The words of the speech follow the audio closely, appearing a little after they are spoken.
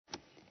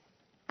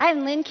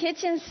I'm Lynn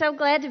Kitchen, so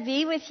glad to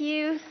be with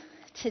you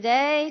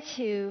today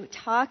to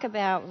talk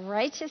about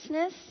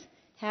righteousness,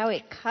 how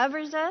it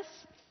covers us.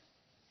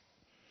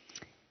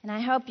 And I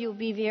hope you'll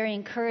be very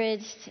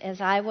encouraged as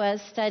I was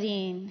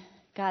studying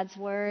God's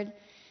Word.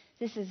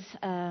 This is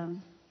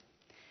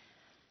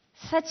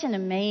such an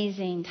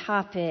amazing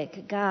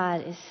topic.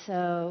 God is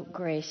so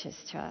gracious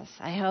to us.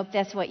 I hope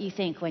that's what you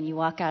think when you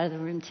walk out of the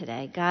room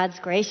today, God's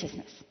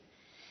graciousness.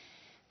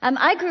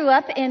 I grew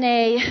up in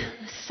a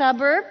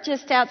suburb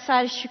just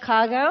outside of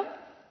Chicago,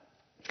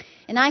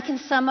 and I can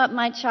sum up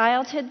my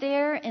childhood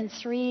there in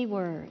 3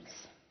 words.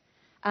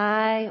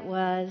 I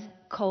was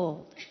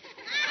cold.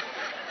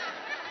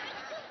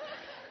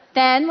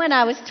 Then, when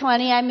I was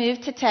 20, I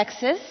moved to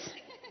Texas,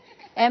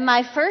 and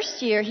my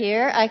first year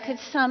here, I could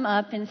sum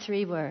up in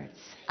 3 words.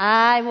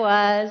 I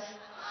was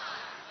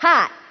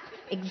hot.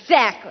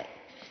 Exactly.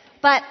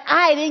 But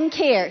I didn't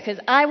care because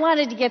I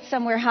wanted to get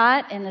somewhere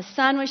hot, and the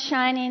sun was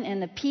shining,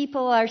 and the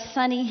people are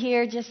sunny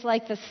here just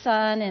like the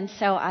sun, and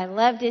so I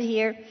loved it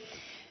here.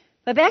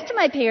 But back to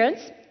my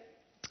parents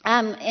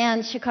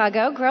in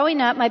Chicago. Growing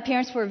up, my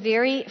parents were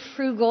very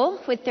frugal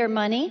with their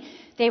money.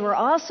 They were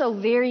also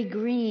very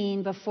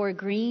green before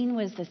green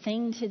was the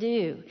thing to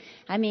do.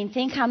 I mean,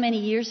 think how many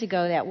years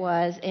ago that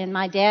was, and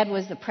my dad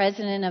was the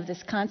president of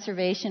this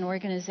conservation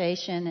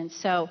organization, and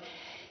so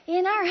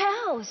in our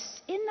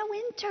house, in the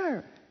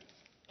winter,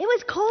 it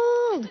was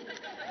cold.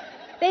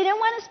 They didn't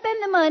want to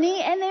spend the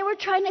money, and they were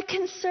trying to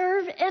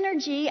conserve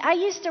energy. I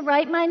used to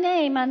write my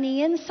name on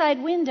the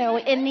inside window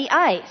in the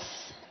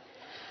ice.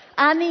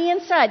 On the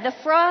inside, the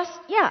frost,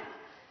 yeah.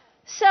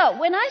 So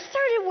when I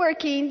started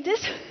working,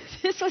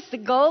 this was the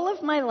goal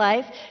of my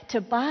life,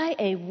 to buy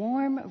a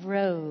warm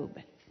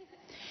robe.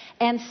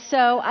 And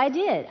so I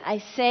did. I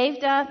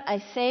saved up.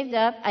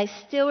 I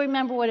still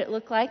remember what it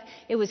looked like.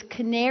 It was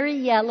canary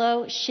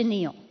yellow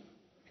chenille.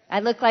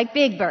 I looked like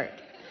Big Bird.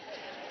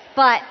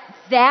 But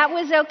that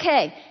was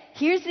okay.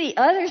 Here's the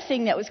other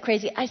thing that was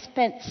crazy. I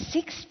spent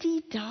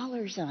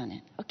 $60 on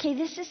it. Okay,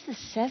 this is the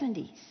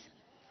 70s.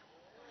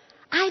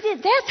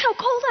 That's how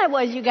cold I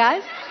was, you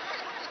guys. $60.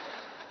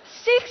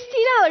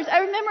 I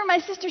remember my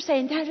sister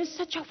saying, "That is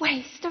such a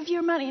waste of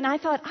your money." And I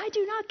thought, I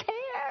do not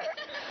care.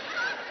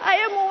 I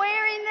am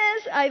wearing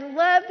this. I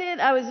loved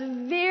it. I was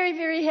very,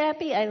 very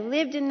happy. I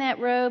lived in that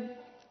robe.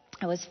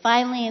 I was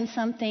finally in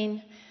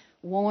something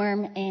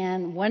warm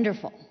and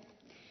wonderful.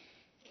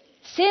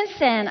 Since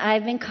then,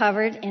 I've been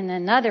covered in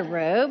another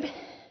robe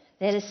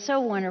that is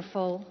so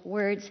wonderful,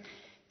 words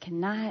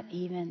cannot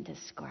even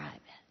describe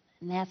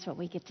it. And that's what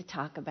we get to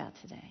talk about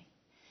today.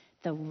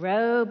 The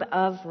robe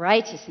of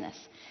righteousness.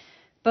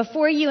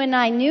 Before you and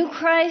I knew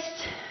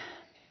Christ,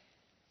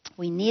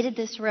 we needed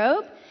this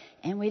robe,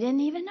 and we didn't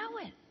even know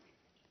it.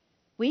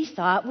 We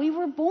thought we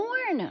were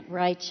born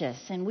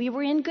righteous and we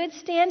were in good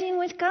standing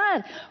with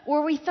God,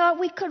 or we thought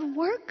we could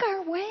work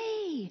our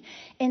way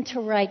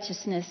into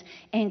righteousness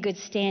and good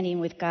standing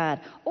with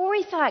God, or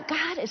we thought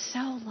God is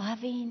so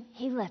loving,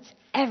 He lets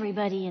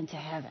everybody into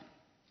heaven.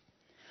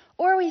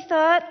 Or we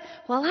thought,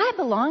 well, I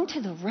belong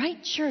to the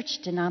right church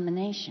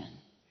denomination,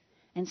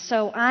 and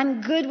so I'm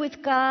good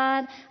with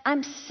God,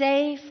 I'm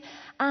safe,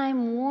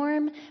 I'm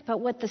warm. But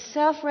what the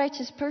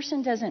self-righteous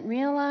person doesn't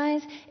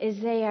realize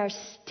is they are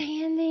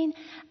standing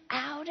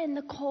out in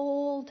the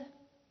cold,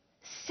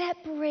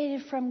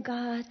 separated from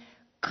God,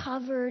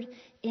 covered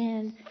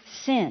in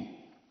sin.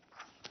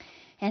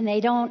 And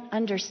they don't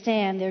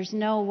understand there's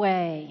no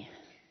way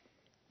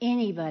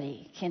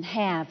anybody can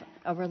have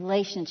a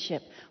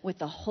relationship with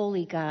the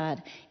holy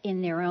God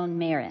in their own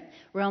merit.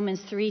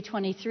 Romans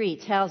 3:23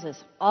 tells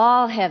us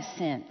all have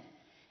sinned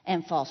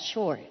and fall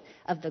short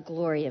of the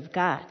glory of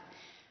God.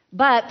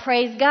 But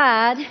praise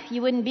God,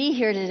 you wouldn't be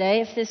here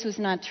today if this was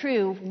not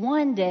true.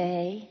 One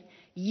day,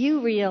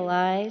 you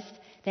realized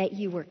that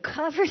you were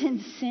covered in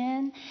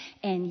sin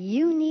and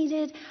you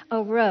needed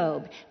a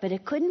robe. But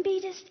it couldn't be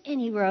just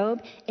any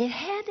robe. It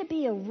had to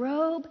be a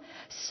robe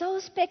so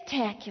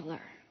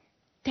spectacular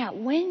that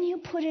when you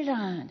put it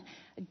on,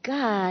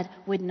 God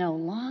would no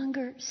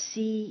longer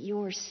see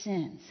your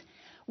sins.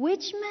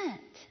 Which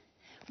meant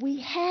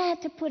we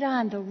had to put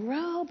on the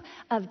robe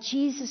of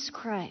Jesus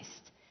Christ,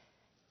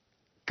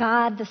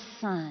 God the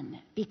Son,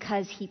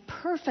 because He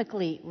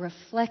perfectly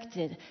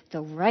reflected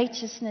the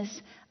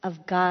righteousness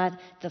of God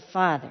the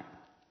Father.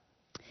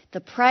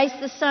 The price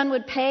the Son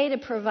would pay to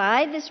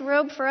provide this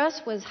robe for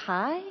us was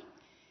high.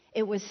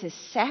 It was His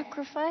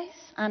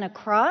sacrifice on a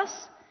cross.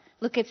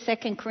 Look at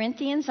 2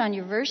 Corinthians on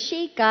your verse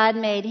sheet. God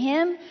made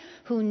Him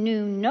who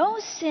knew no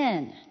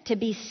sin to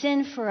be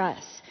sin for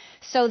us,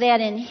 so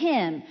that in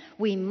Him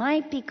we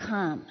might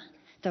become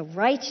the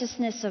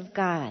righteousness of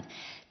God.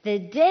 The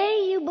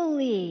day you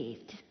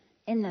believed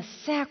in the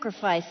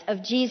sacrifice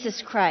of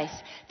Jesus Christ,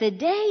 the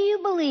day you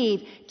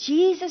believed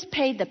Jesus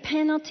paid the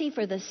penalty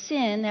for the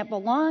sin that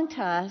belonged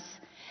to us,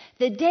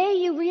 the day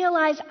you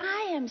realized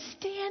I am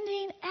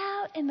standing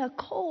out in the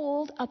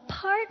cold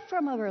apart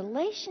from a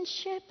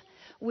relationship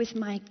with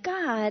my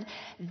God,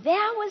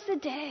 that was the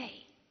day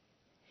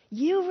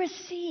You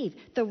receive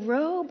the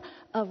robe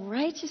of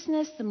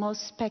righteousness, the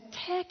most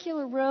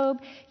spectacular robe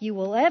you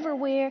will ever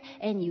wear,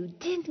 and you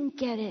didn't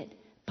get it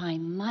by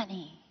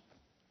money,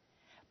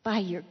 by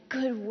your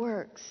good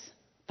works,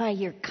 by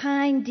your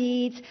kind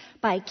deeds,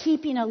 by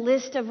keeping a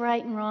list of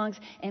right and wrongs,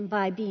 and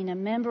by being a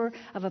member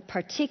of a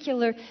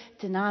particular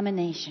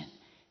denomination.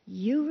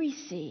 You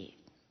receive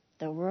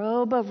the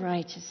robe of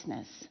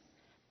righteousness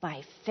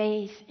by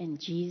faith in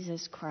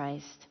Jesus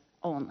Christ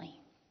only.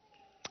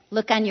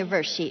 Look on your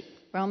verse sheet,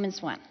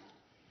 Romans 1.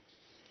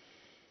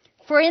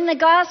 For in the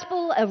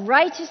gospel of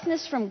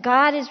righteousness from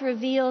God is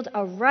revealed,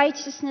 a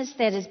righteousness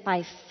that is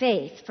by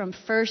faith from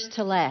first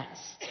to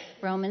last.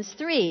 Romans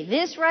 3.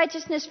 This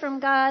righteousness from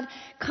God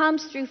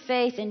comes through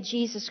faith in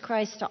Jesus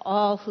Christ to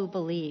all who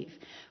believe.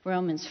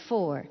 Romans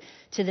 4.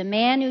 To the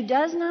man who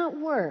does not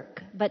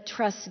work, but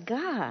trusts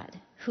God,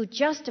 who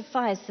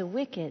justifies the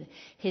wicked,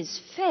 his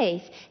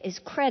faith is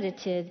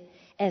credited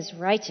as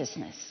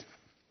righteousness.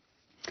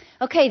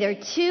 Okay, there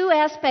are two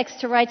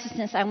aspects to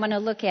righteousness I want to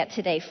look at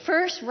today.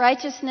 First,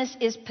 righteousness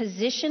is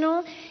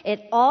positional.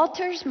 It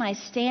alters my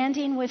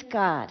standing with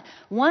God.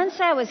 Once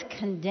I was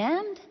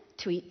condemned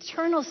to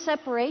eternal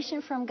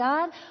separation from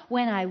God,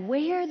 when I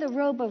wear the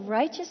robe of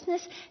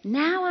righteousness,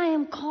 now I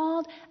am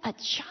called a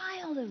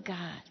child of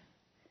God.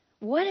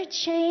 What a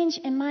change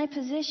in my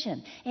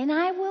position. And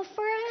I will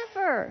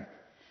forever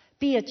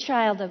be a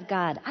child of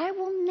God. I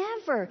will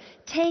never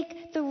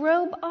take the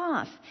robe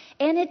off.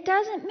 And it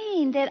doesn't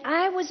mean that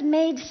I was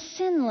made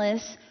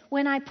sinless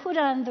when I put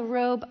on the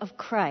robe of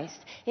Christ.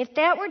 If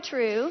that were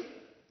true,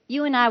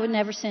 you and I would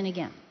never sin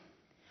again.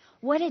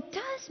 What it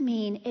does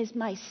mean is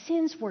my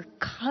sins were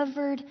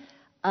covered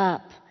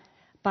up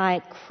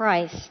by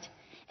Christ.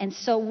 And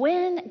so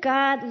when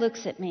God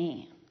looks at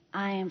me,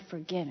 I am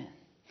forgiven.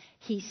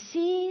 He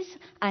sees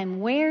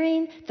I'm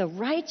wearing the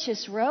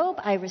righteous robe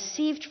I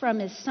received from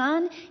His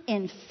Son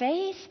in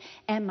faith,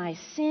 and my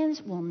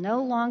sins will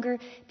no longer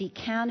be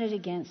counted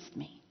against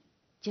me.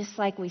 Just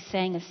like we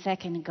sang a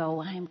second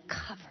ago, I'm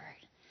covered.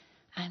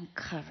 I'm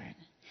covered.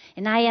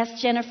 And I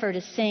asked Jennifer to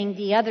sing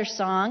the other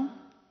song,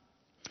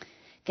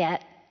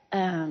 that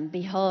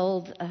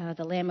Behold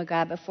the Lamb of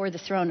God before the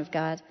throne of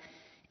God.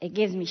 It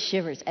gives me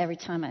shivers every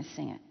time I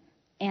sing it.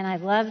 And I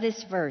love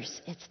this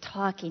verse. It's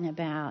talking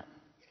about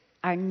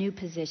our new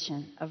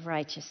position of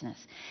righteousness.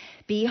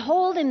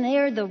 Behold, and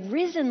there the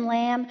risen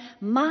Lamb,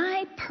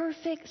 my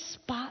perfect,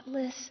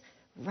 spotless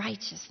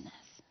righteousness.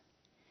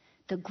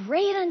 The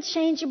great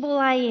unchangeable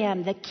I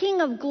am, the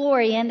King of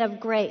glory and of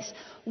grace.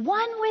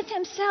 One with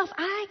Himself,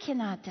 I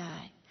cannot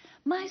die.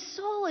 My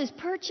soul is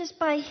purchased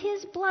by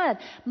His blood.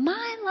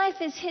 My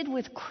life is hid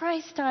with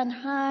Christ on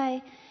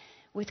high,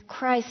 with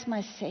Christ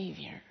my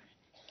Savior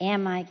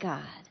and my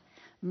God.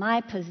 My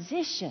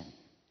position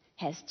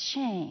has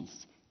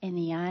changed in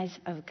the eyes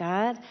of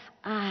God.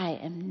 I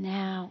am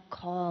now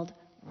called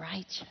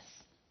righteous.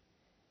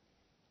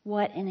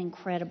 What an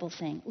incredible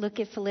thing. Look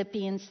at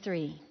Philippians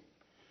 3.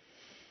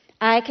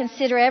 I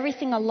consider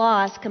everything a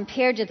loss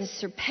compared to the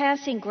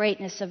surpassing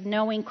greatness of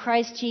knowing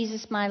Christ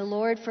Jesus my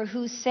Lord, for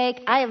whose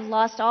sake I have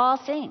lost all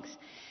things,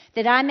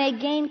 that I may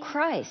gain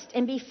Christ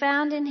and be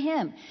found in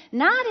Him,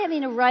 not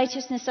having a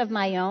righteousness of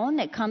my own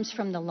that comes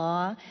from the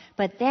law,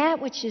 but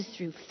that which is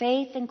through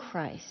faith in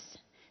Christ,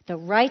 the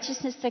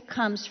righteousness that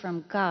comes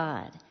from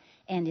God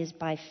and is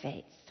by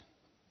faith.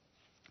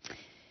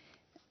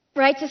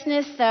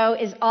 Righteousness, though,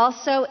 is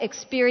also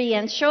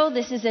experiential.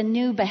 This is a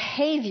new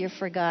behavior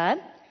for God.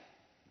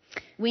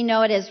 We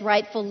know it as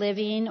rightful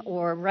living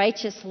or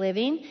righteous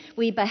living.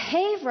 We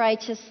behave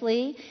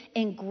righteously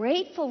in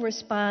grateful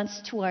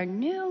response to our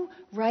new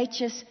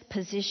righteous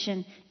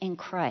position in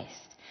Christ.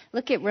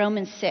 Look at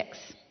Romans 6.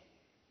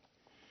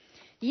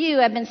 You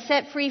have been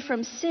set free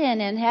from sin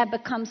and have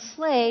become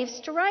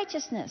slaves to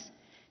righteousness.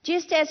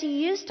 Just as you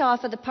used to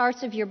offer the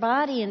parts of your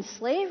body in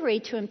slavery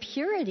to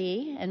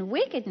impurity and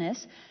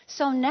wickedness,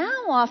 so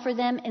now offer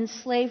them in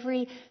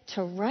slavery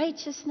to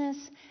righteousness,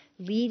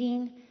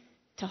 leading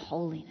to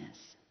holiness.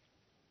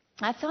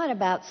 I thought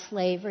about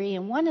slavery,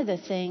 and one of the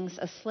things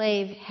a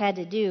slave had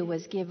to do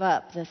was give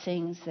up the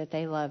things that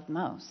they loved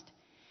most.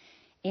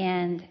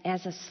 And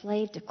as a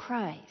slave to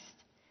Christ,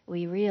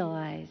 we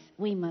realize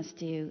we must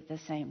do the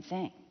same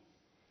thing.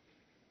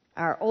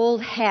 Our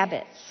old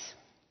habits,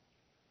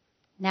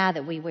 now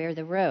that we wear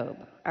the robe,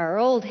 our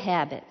old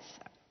habits,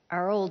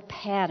 our old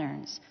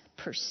patterns,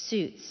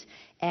 pursuits,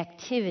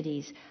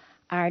 activities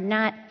are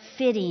not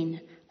fitting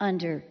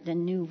under the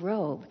new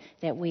robe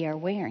that we are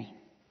wearing.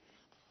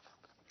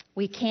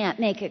 We can't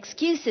make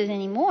excuses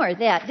anymore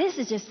that this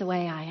is just the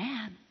way I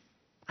am.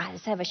 I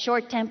just have a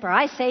short temper.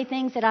 I say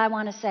things that I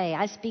want to say.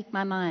 I speak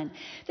my mind.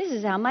 This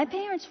is how my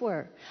parents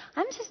were.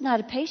 I'm just not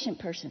a patient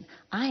person.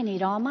 I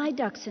need all my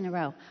ducks in a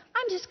row.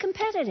 I'm just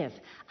competitive.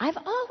 I've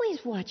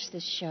always watched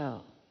this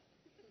show.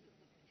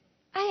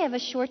 I have a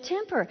short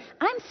temper.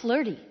 I'm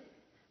flirty.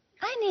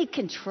 I need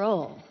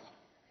control.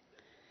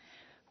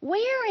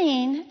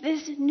 wearing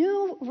this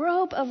new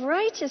robe of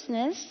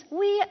righteousness,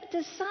 we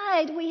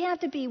decide we have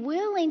to be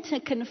willing to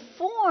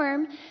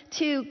conform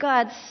to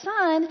God's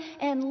Son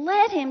and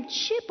let Him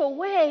chip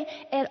away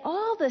at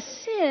all the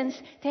sins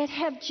that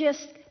have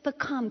just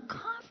become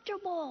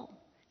comfortable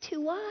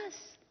to us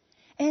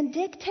and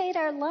dictate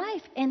our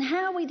life and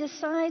how we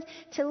decide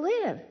to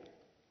live.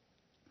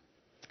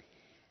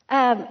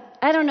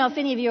 I don't know if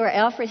any of you are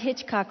Alfred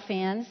Hitchcock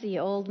fans, the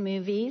old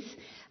movies.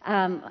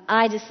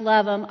 I just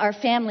love them. Our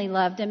family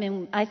loved them,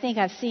 and I think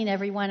I've seen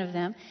every one of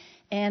them.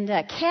 And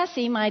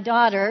Cassie, my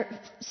daughter,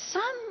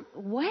 some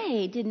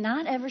way did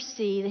not ever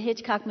see the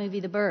Hitchcock movie,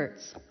 The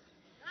Birds.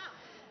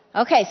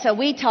 Okay, so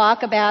we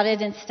talk about it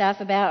and stuff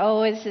about,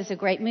 oh, this is a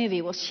great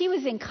movie. Well, she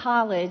was in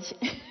college,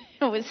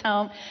 was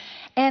home,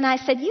 and I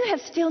said, you have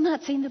still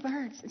not seen The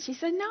Birds? And she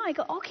said, no. I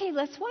go, okay,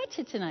 let's watch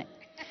it tonight.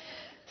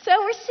 So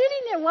we're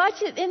sitting there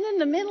watching it, and in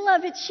the middle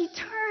of it, she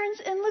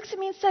turns and looks at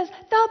me and says,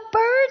 the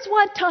birds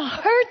want to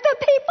hurt the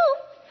people?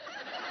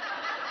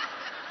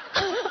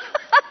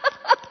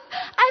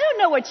 I don't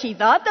know what she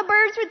thought the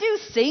birds would do,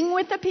 sing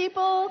with the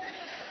people.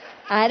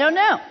 I don't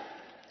know.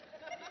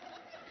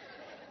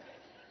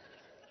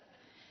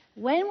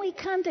 When we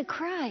come to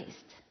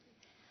Christ,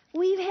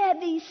 we've had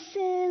these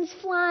sins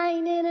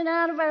flying in and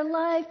out of our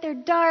life. They're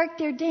dark,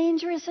 they're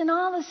dangerous, and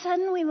all of a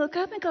sudden we look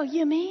up and go,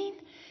 you mean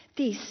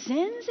these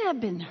sins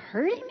have been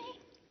hurting me?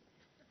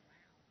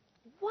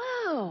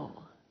 Whoa.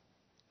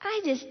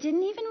 I just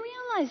didn't even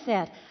realize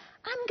that.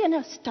 I'm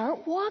going to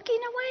start walking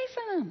away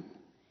from them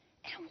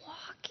and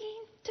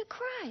walking to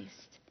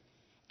Christ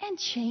and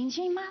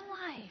changing my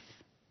life.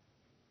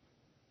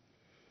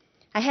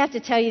 I have to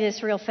tell you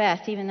this real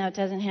fast, even though it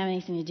doesn't have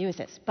anything to do with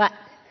this. But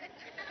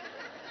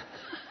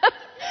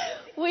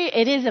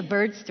it is a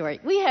bird story.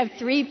 We have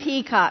 3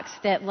 peacocks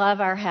that love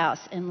our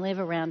house and live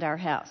around our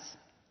house.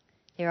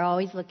 They're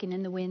always looking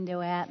in the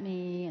window at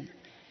me.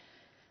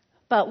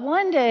 But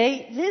one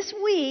day, this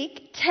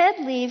week,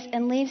 Ted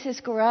leaves his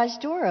garage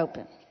door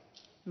open.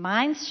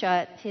 Mine's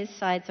shut, his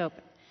side's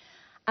open.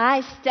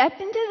 I step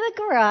into the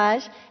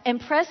garage and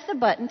press the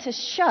button to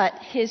shut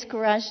his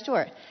garage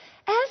door. As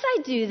I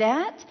do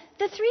that,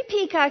 the 3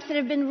 peacocks that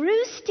have been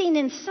roosting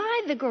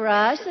inside the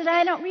garage that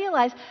I don't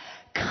realize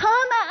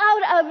come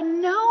out of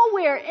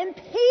nowhere, and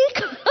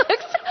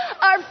peacocks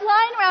are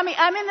flying around me.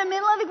 I'm in the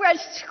middle of the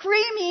garage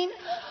screaming,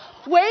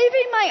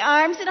 waving my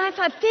arms, and I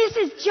thought, this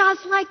is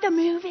just like the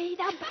movie,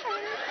 The Birds.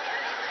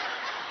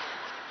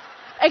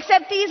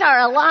 Except these are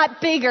a lot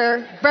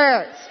bigger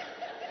birds.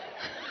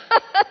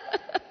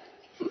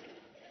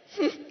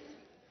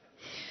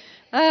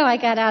 Oh, I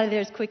got out of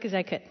there as quick as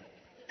I could.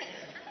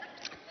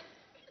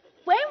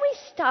 When we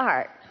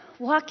start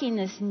walking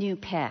this new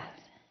path,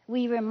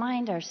 we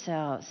remind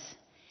ourselves,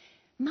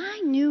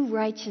 my new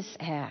righteous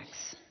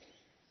acts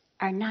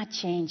are not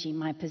changing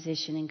my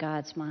position in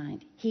God's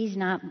mind. He's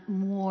not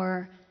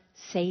more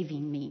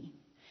saving me.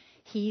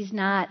 He's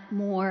not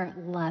more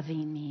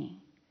loving me.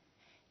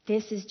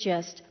 This is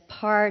just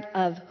part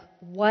of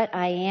what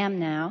I am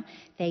now.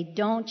 They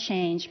don't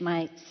change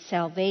my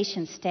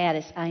salvation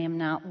status. I am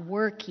not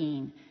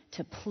working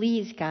to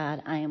please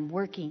God. I am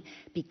working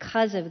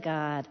because of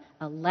God,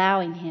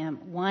 allowing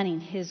Him,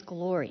 wanting His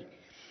glory.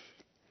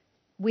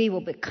 We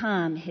will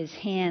become His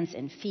hands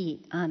and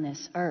feet on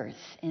this earth,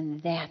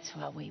 and that's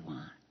what we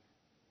want.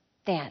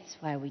 That's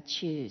why we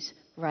choose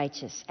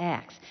righteous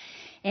acts.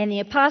 And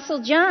the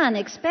Apostle John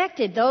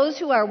expected those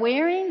who are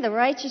wearing the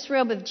righteous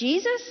robe of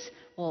Jesus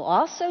will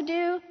also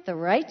do the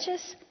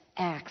righteous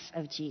acts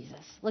of Jesus.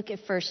 Look at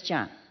 1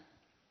 John.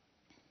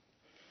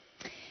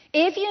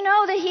 If you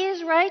know that He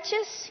is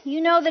righteous,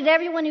 you know that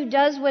everyone who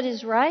does what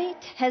is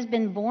right has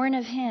been born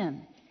of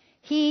Him.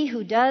 He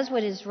who does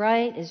what is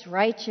right is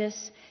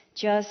righteous,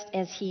 just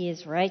as He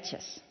is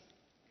righteous.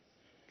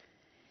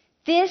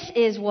 This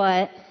is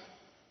what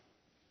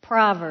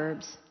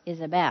Proverbs is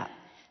about.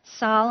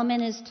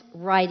 Solomon is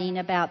writing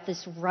about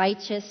this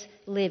righteous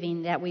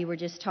living that we were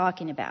just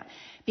talking about.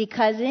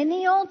 Because in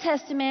the Old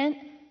Testament,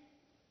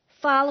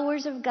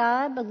 followers of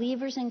God,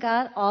 believers in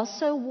God,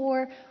 also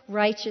wore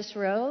righteous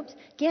robes.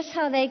 Guess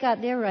how they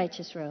got their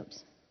righteous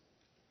robes?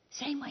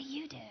 Same way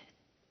you did.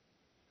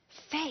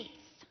 Faith.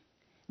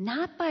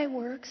 Not by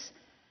works,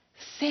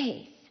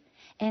 faith.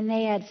 And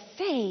they had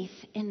faith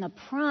in the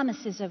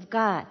promises of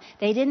God.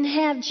 They didn't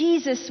have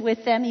Jesus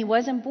with them. He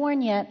wasn't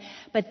born yet.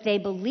 But they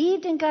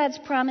believed in God's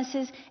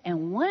promises.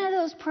 And one of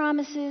those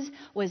promises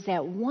was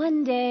that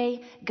one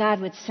day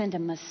God would send a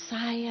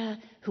Messiah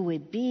who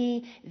would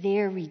be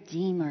their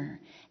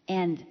Redeemer.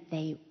 And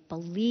they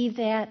believed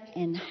that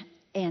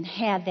and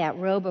had that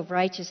robe of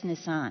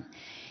righteousness on.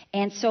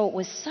 And so it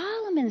was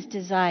Solomon's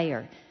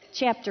desire,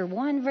 chapter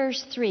 1,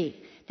 verse 3,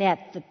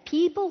 that the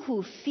people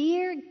who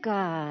feared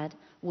God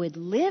would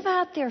live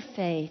out their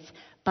faith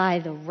by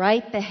the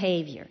right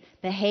behavior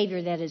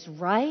that is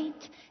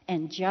right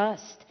and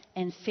just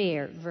and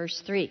fair,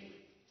 verse 3.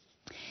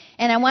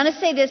 And I want to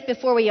say this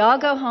before we all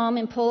go home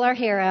and pull our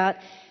hair out.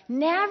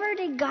 Never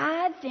did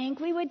God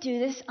think we would do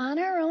this on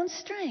our own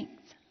strength.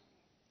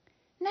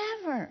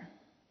 Never.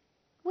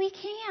 We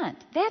can't.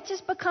 That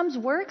just becomes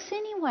works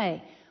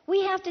anyway.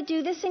 We have to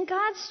do this in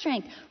God's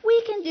strength.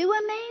 We can do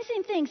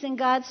amazing things in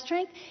God's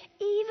strength,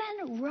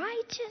 even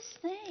righteous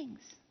things.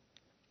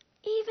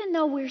 Even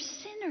though we're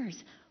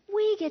sinners,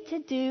 we get to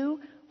do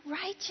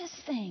righteous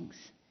things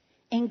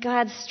in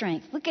God's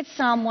strength. Look at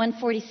Psalm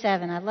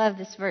 147. I love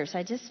this verse.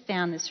 I just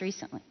found this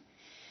recently.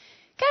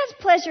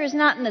 God's pleasure is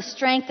not in the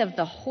strength of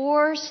the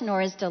horse,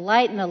 nor his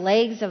delight in the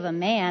legs of a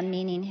man,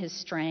 meaning his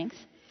strength.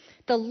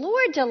 The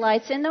Lord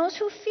delights in those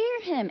who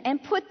fear him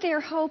and put their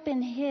hope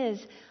in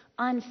his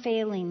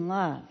unfailing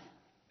love.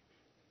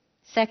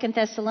 2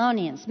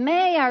 Thessalonians,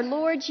 may our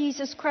Lord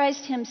Jesus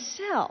Christ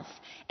himself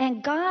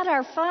and God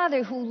our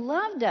Father, who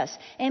loved us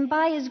and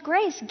by his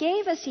grace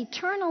gave us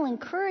eternal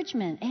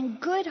encouragement and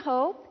good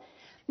hope,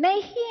 may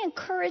he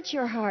encourage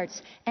your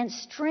hearts and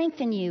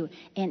strengthen you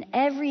in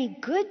every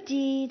good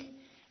deed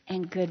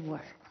and good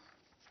work.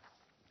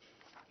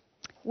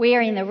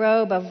 Wearing the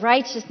robe of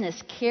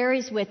righteousness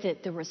carries with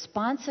it the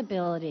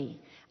responsibility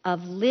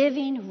of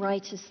living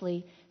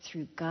righteously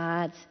through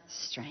God's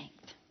strength.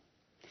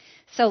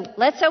 So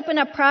let's open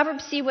up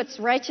Proverbs, see what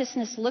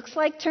righteousness looks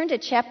like. Turn to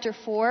chapter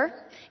 4.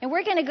 And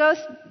we're going to go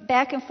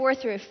back and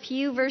forth through a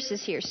few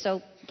verses here.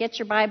 So get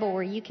your Bible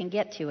where you can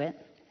get to it.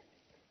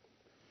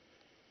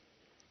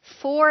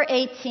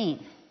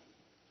 4:18.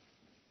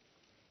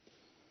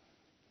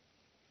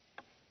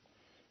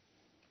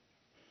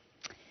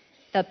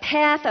 The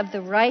path of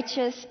the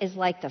righteous is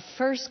like the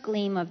first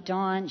gleam of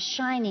dawn,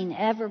 shining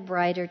ever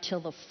brighter till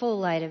the full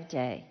light of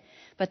day.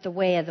 But the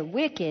way of the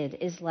wicked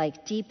is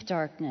like deep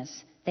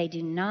darkness. They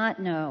do not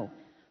know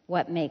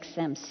what makes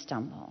them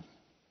stumble.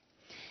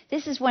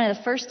 This is one of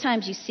the first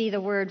times you see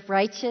the word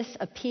righteous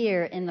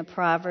appear in the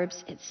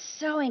Proverbs. It's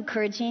so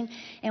encouraging.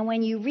 And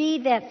when you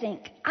read that,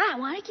 think, I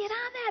want to get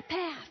on that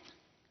path.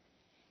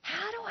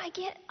 How do I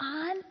get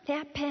on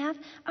that path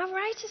of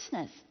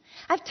righteousness?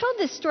 I've told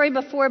this story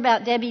before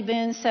about Debbie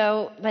Boone,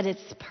 but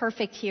it's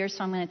perfect here,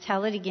 so I'm going to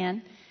tell it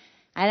again.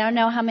 I don't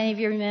know how many of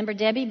you remember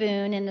Debbie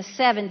Boone in the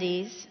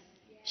 70s.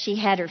 She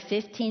had her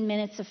 15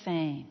 minutes of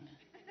fame.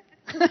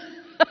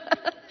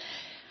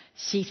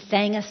 She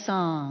sang a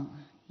song,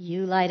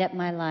 You Light Up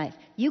My Life.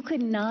 You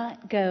could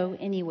not go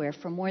anywhere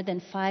for more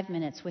than 5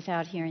 minutes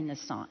without hearing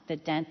this song. The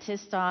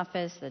dentist's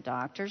office, the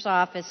doctor's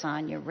office,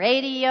 on your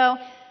radio.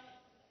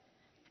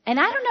 And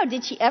I don't know,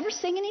 did she ever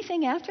sing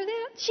anything after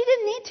that? She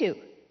didn't need to.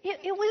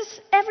 It was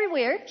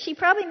everywhere. She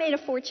probably made a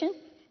fortune.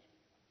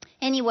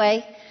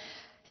 Anyway,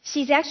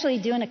 she's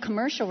actually doing a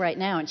commercial right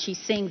now, and she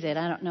sings it.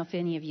 I don't know if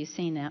any of you have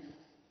seen that.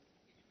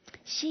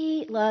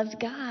 She loved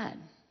God.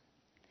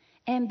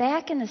 And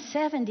back in the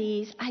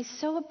 70s, I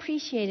so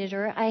appreciated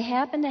her. I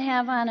happened to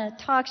have on a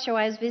talk show,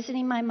 I was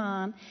visiting my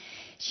mom.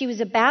 She was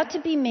about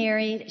to be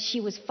married.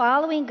 She was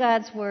following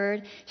God's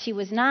word. She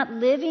was not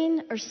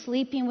living or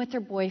sleeping with her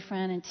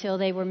boyfriend until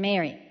they were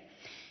married.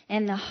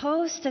 And the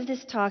host of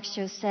this talk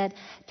show said,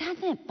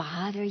 doesn't it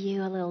bother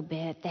you a little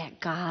bit that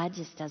God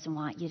just doesn't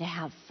want you to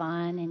have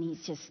fun and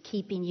he's just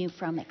keeping you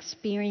from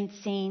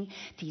experiencing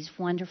these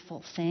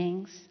wonderful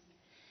things?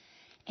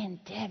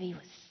 And Debbie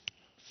was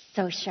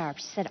so sharp.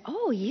 She said,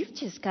 oh, you've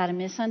just got a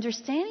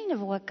misunderstanding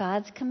of what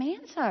God's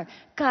commands are.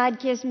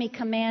 God gives me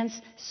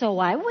commands so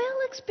I will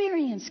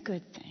experience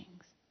good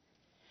things.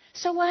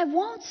 So I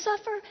won't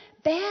suffer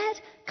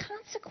bad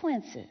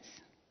consequences.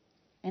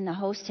 And the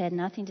host had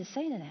nothing to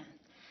say to that.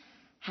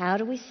 How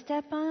do we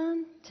step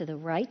on to the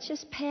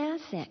righteous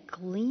path that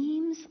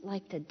gleams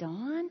like the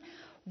dawn?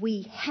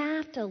 We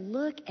have to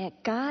look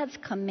at God's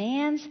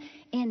commands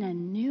in a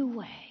new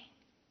way.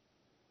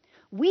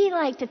 We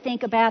like to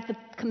think about the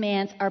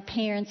commands our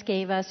parents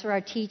gave us or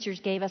our teachers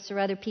gave us or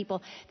other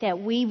people that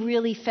we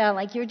really felt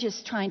like you're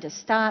just trying to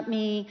stop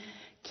me,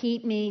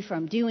 keep me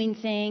from doing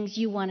things.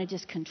 You want to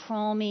just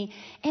control me.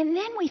 And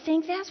then we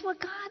think that's what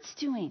God's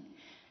doing.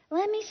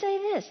 Let me say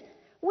this.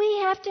 We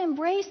have to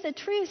embrace the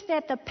truth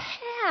that the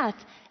path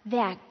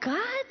that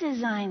God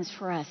designs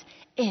for us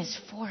is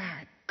for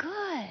our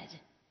good.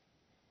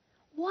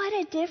 What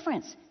a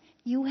difference.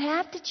 You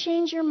have to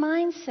change your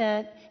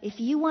mindset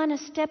if you want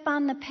to step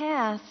on the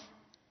path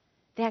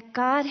that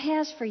God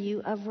has for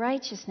you of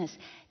righteousness.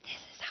 This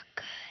is a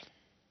good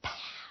path.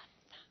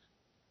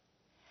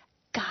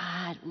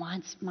 God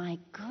wants my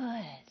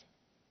good.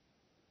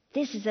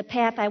 This is a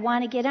path I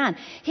want to get on.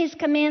 His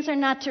commands are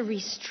not to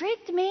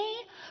restrict me,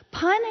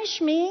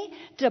 punish me,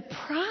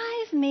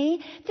 deprive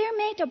me. They're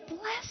made to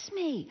bless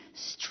me,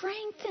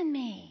 strengthen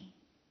me,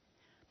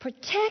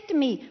 protect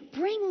me,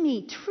 bring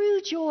me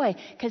true joy,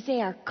 because they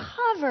are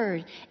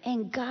covered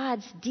in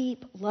God's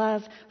deep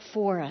love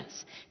for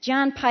us.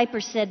 John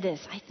Piper said this.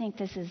 I think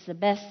this is the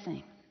best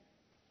thing.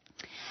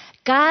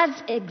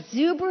 God's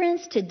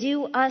exuberance to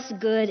do us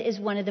good is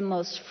one of the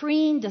most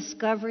freeing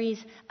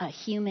discoveries a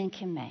human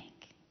can make.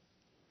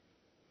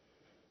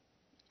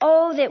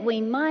 Oh, that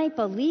we might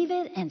believe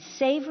it and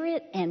savor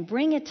it and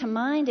bring it to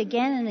mind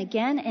again and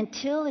again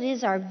until it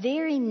is our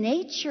very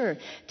nature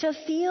to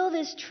feel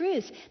this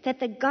truth that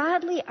the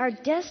godly are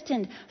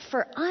destined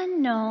for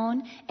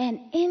unknown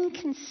and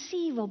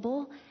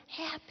inconceivable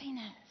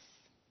happiness.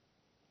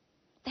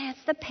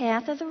 That's the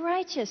path of the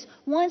righteous.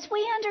 Once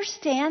we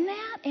understand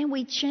that and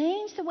we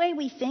change the way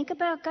we think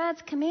about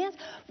God's commands,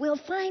 we'll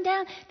find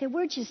out that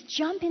we're just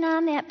jumping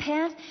on that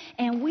path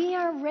and we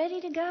are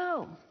ready to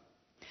go.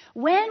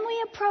 When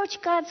we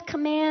approach God's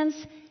commands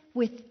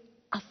with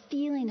a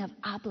feeling of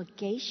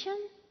obligation,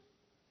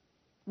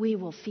 we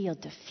will feel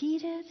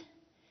defeated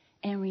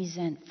and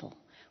resentful.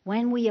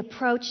 When we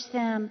approach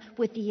them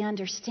with the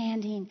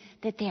understanding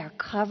that they are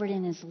covered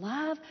in His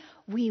love,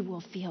 we will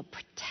feel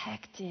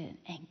protected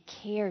and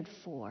cared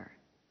for,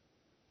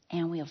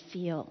 and we'll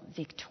feel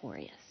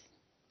victorious.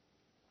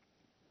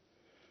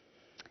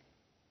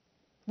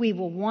 We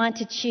will want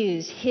to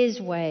choose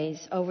His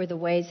ways over the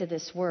ways of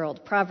this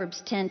world.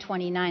 Proverbs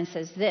 10:29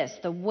 says this,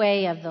 "The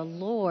way of the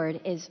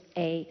Lord is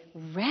a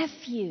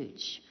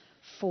refuge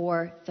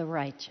for the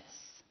righteous."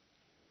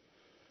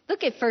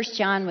 Look at 1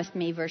 John with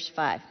me, verse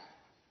 5.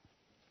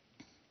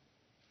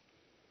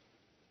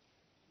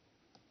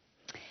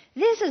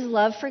 This is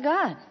love for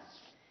God,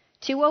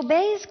 to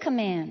obey His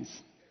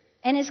commands,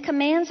 and His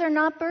commands are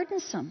not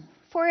burdensome.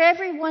 For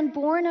everyone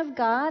born of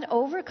God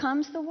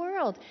overcomes the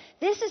world.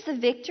 This is the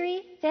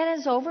victory that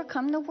has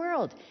overcome the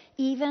world,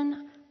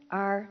 even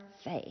our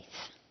faith.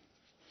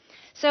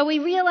 So we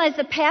realize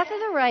the path of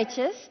the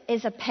righteous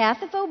is a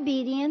path of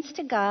obedience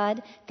to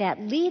God that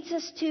leads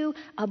us to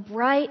a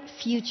bright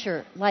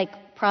future,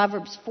 like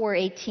Proverbs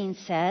 4:18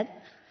 said.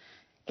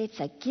 It's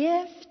a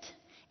gift.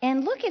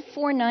 And look at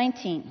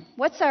 4:19.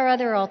 What's our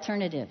other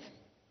alternative?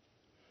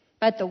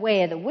 But the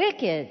way of the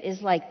wicked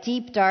is like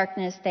deep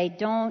darkness. They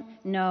don't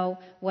know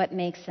what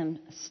makes them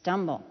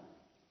stumble.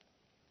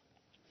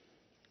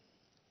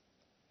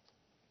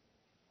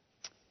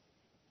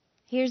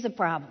 Here's the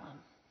problem.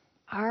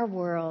 Our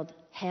world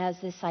has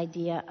this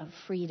idea of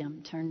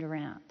freedom turned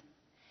around.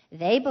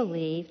 They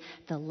believe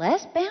the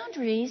less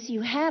boundaries you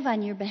have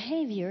on your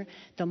behavior,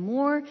 the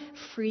more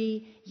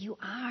free you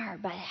are.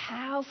 But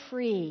how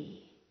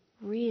free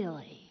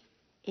really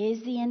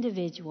is the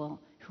individual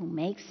who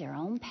makes their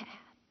own path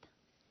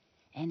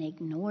and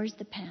ignores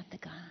the path of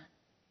God?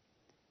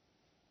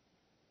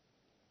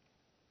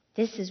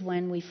 This is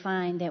when we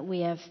find that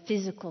we have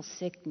physical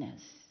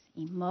sickness,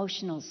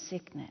 emotional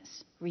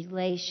sickness,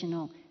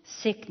 relational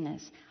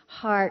sickness,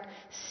 heart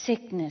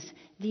sickness.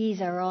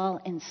 These are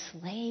all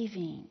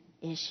enslaving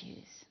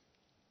issues,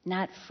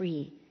 not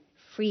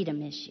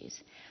freedom issues.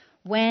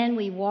 When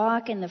we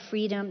walk in the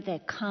freedom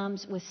that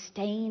comes with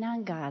staying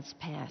on God's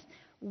path,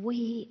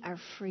 we are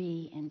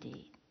free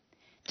indeed.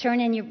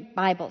 Turn in your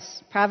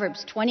Bibles,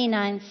 Proverbs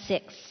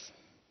 29:6.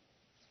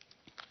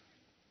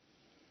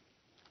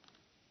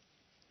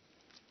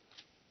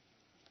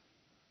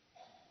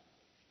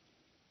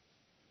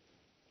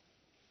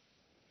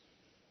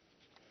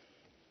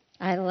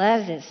 I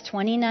love this,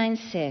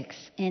 29:6.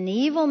 An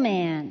evil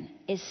man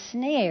is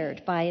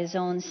snared by his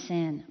own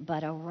sin,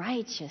 but a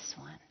righteous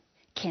one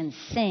can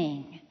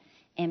sing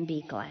and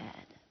be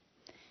glad.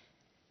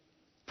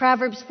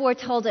 Proverbs 4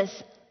 told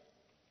us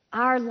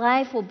our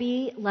life will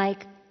be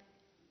like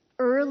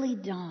early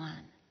dawn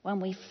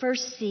when we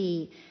first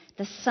see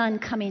the sun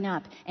coming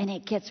up, and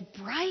it gets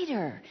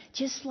brighter,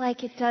 just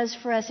like it does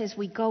for us as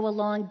we go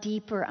along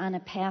deeper on a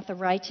path of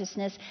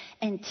righteousness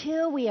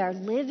until we are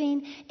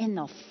living in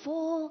the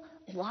full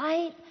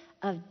light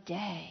of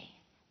day.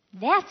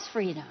 That's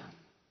freedom.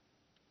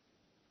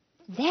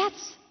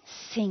 That's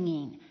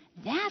singing.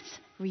 That's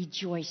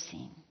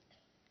rejoicing.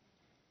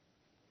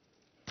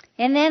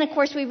 And then, of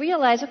course, we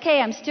realize,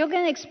 okay, I'm still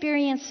going to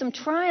experience some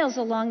trials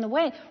along the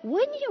way.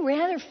 Wouldn't you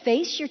rather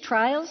face your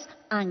trials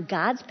on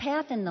God's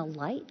path in the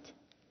light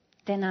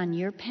than on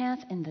your path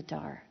in the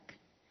dark?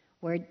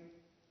 Where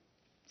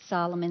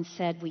Solomon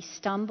said we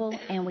stumble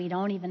and we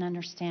don't even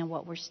understand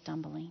what we're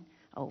stumbling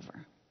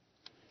over.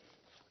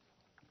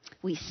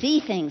 We see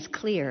things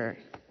clearer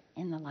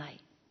in the light.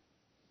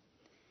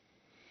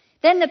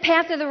 Then the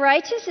path of the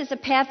righteous is a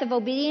path of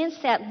obedience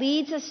that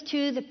leads us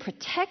to the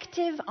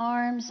protective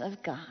arms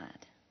of God.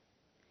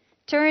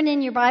 Turn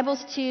in your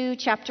Bibles to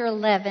chapter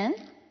 11,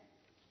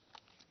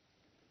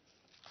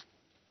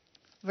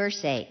 verse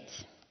 8.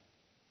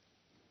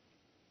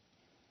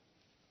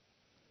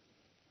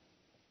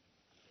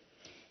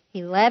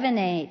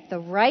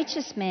 The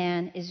righteous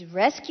man is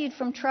rescued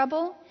from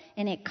trouble,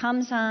 and it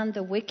comes on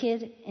the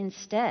wicked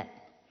instead.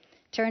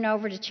 Turn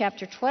over to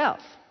chapter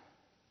 12,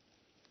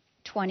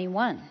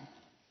 21.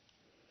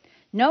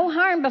 No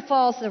harm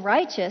befalls the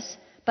righteous,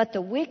 but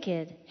the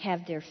wicked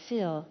have their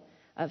fill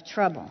of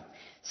trouble.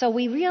 So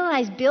we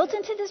realize built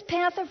into this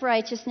path of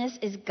righteousness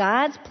is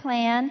God's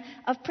plan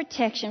of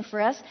protection for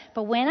us.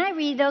 But when I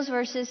read those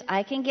verses,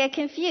 I can get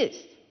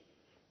confused.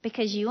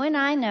 Because you and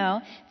I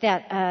know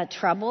that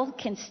trouble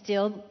can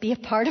still be a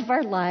part of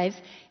our lives,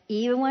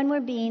 even when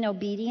we're being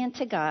obedient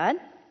to God.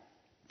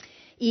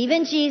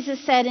 Even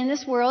Jesus said, in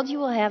this world you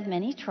will have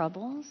many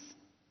troubles.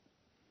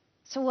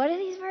 So what do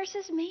these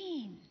verses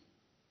mean?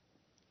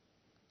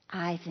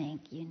 I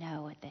think you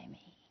know what they mean.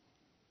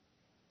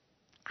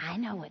 I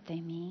know what they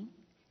mean.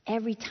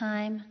 Every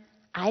time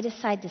I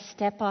decide to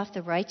step off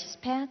the righteous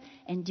path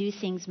and do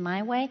things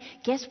my way,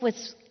 guess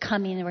what's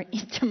coming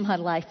into my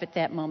life at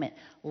that moment?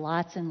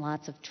 Lots and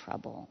lots of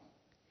trouble.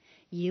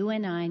 You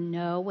and I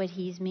know what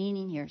he's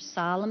meaning here.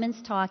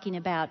 Solomon's talking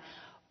about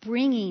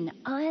bringing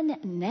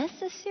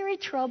unnecessary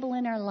trouble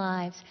in our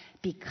lives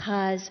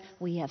because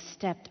we have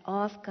stepped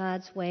off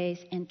God's ways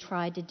and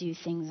tried to do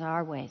things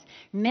our ways.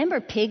 Remember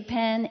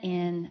Pigpen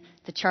in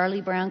the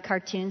Charlie Brown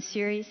cartoon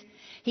series?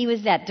 He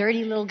was that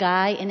dirty little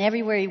guy, and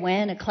everywhere he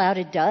went, a cloud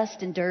of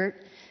dust and dirt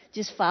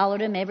just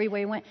followed him everywhere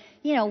he went.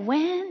 You know,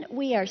 when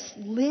we are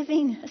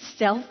living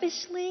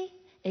selfishly,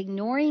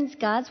 ignoring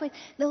God's way,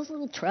 those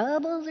little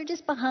troubles are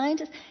just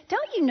behind us.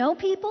 Don't you know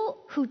people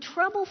who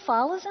trouble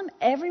follows them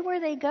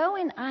everywhere they go?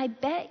 And I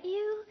bet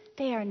you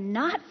they are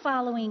not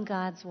following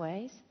God's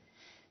ways.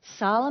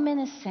 Solomon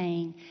is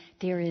saying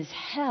there is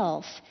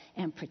health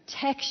and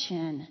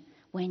protection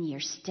when you're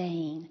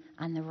staying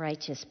on the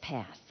righteous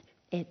path.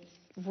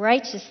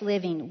 Righteous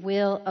living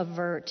will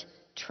avert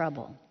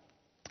trouble.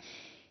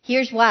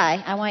 Here's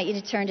why. I want you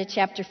to turn to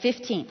chapter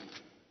 15.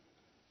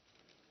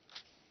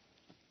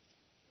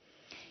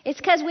 It's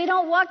because we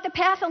don't walk the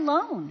path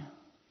alone.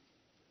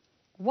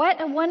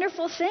 What a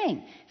wonderful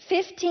thing.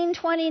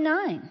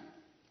 15:29.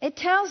 It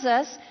tells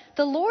us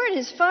the Lord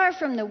is far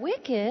from the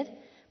wicked,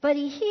 but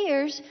he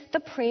hears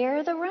the prayer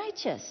of the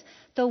righteous.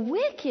 The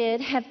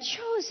wicked have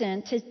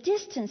chosen to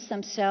distance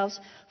themselves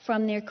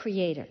from their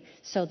Creator.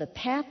 So the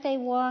path they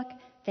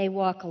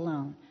walk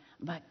alone.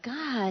 But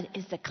God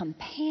is the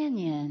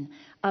companion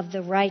of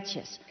the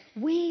righteous.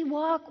 We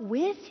walk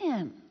with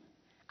him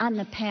on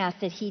the path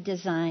that he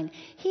designed.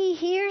 He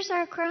hears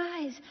our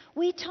cries.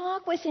 We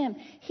talk with him.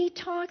 He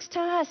talks to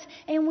us.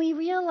 And we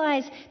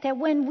realize that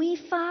when we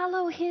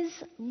follow his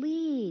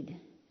lead,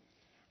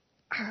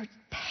 our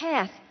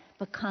path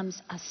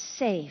becomes a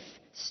safe,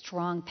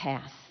 strong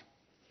path.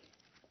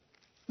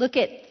 Look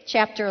at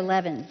chapter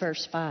 11,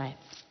 verse 5.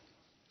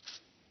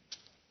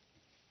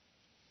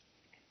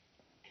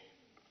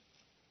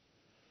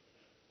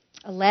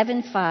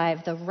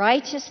 11:5, the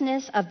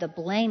righteousness of the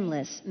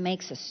blameless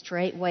makes a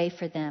straight way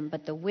for them,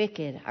 but the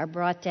wicked are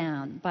brought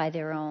down by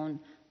their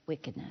own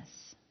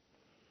wickedness.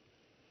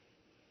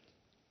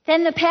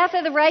 Then the path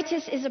of the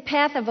righteous is a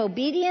path of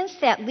obedience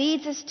that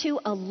leads us to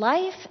a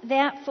life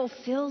that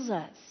fulfills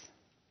us.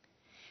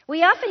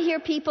 We often hear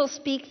people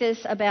speak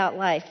this about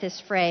life, this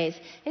phrase,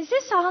 is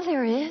this all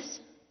there is?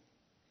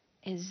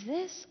 Is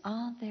this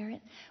all there is?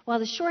 Well,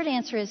 the short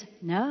answer is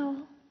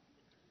no.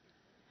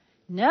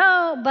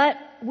 No, but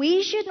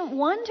we shouldn't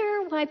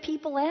wonder why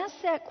people ask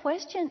that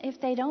question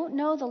if they don't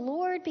know the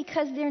Lord,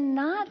 because they're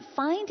not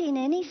finding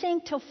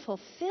anything to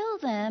fulfill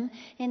them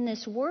in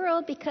this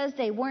world, because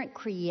they weren't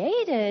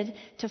created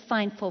to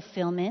find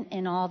fulfillment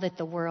in all that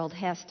the world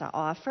has to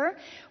offer.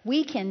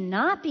 We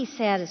cannot be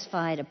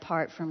satisfied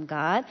apart from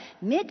God.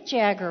 Mick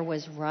Jagger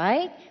was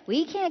right.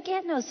 We can't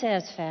get no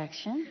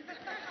satisfaction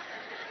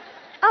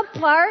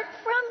apart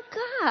from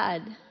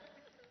God.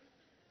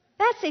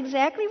 That's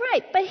exactly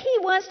right. But he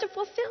wants to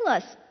fulfill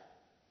us.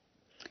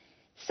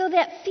 So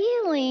that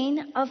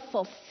feeling of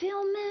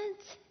fulfillment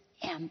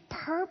and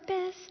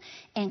purpose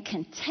and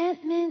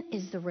contentment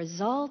is the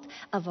result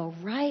of a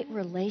right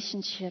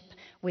relationship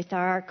with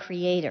our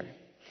Creator.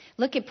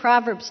 Look at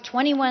Proverbs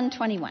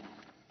 21:21.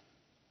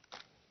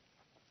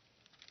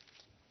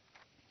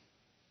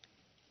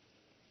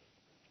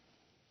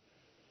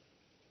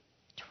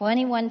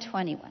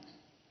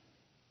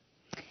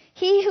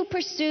 He who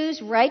pursues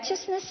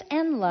righteousness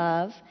and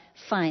love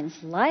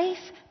finds life,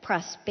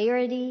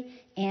 prosperity,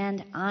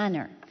 and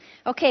honor.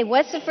 Okay,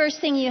 what's the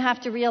first thing you have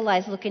to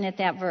realize looking at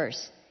that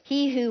verse?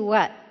 He who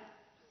what?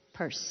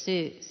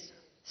 Pursues.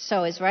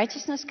 So is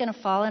righteousness going to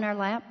fall in our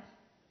lap?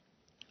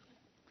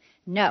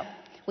 No.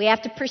 We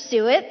have to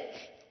pursue it.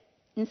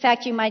 In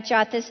fact, you might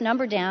jot this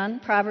number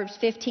down. Proverbs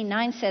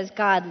 15:9 says,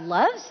 God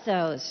loves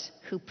those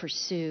who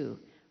pursue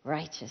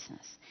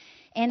righteousness.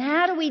 And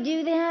how do we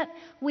do that?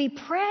 We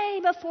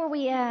pray before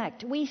we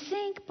act. We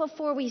think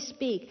before we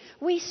speak.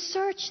 We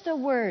search the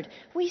Word.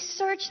 We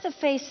search the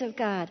face of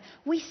God.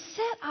 We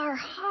set our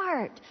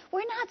heart.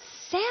 We're not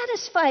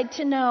satisfied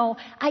to know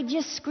I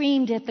just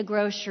screamed at the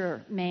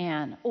grocer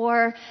man,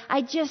 or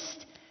I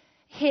just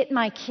hit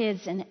my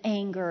kids in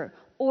anger,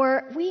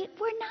 or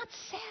we're not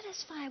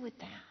satisfied with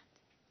that.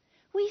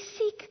 We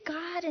seek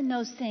God in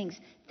those things.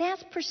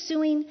 That's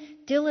pursuing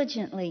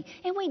diligently.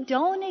 And we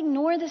don't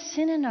ignore the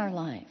sin in our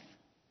life.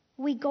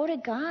 We go to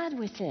God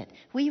with it.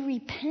 We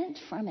repent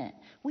from it.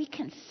 We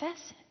confess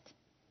it.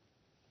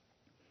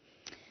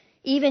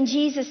 Even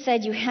Jesus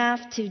said you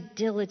have to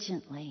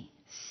diligently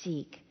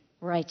seek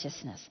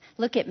righteousness.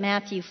 Look at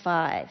Matthew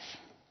 5.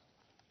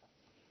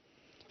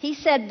 He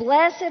said,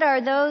 blessed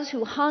are those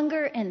who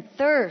hunger and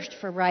thirst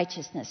for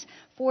righteousness,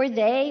 for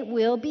they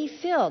will be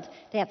filled.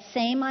 That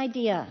same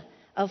idea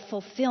of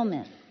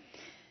fulfillment.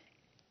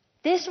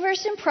 This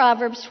verse in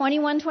Proverbs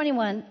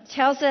 21:21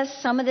 tells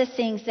us some of the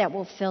things that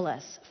will fill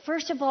us.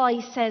 First of all,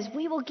 he says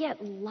we will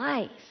get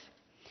life.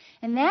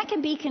 And that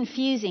can be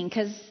confusing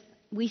because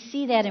we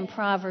see that in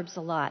Proverbs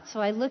a lot. So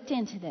I looked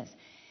into this.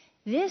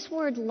 This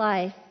word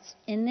life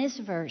in this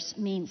verse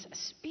means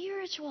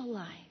spiritual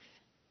life.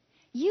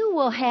 You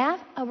will have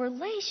a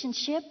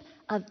relationship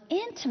of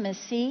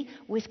intimacy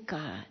with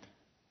God.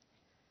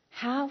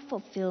 How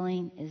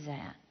fulfilling is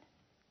that?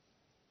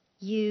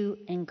 You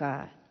and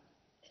God.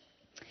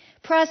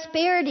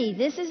 Prosperity.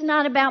 This is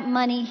not about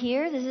money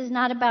here. This is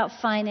not about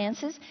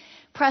finances.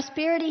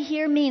 Prosperity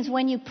here means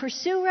when you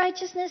pursue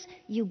righteousness,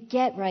 you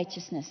get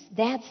righteousness.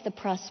 That's the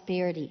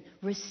prosperity.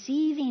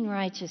 Receiving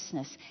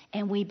righteousness.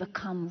 And we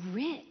become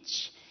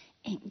rich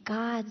in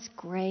God's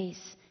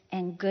grace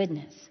and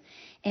goodness.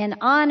 And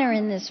honor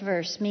in this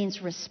verse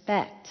means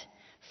respect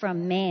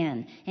from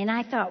man. And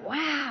I thought,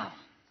 wow,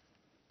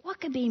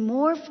 what could be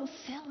more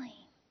fulfilling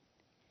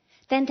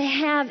than to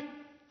have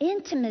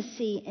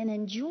intimacy and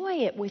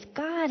enjoy it with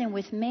God and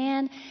with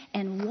man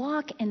and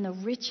walk in the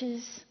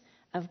riches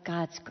of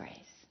God's grace.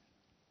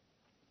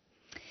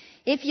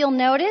 If you'll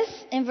notice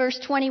in verse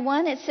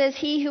 21, it says,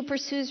 he who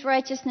pursues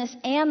righteousness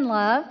and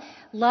love.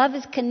 Love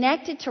is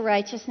connected to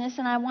righteousness,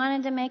 and I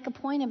wanted to make a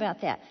point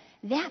about that.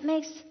 That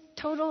makes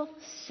total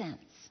sense.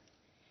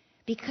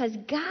 Because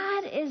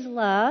God is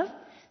love,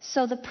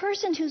 so the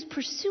person who's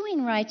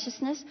pursuing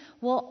righteousness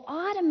will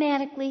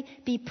automatically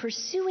be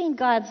pursuing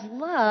God's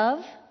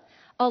love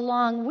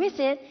along with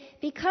it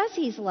because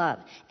he's love.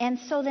 And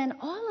so then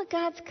all of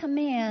God's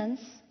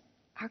commands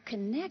are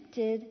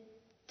connected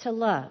to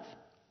love.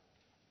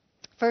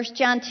 1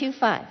 John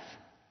 2:5.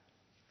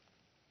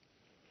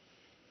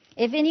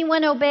 If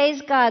anyone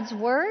obeys God's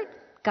word,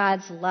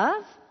 God's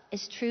love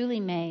is truly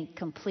made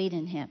complete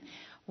in him.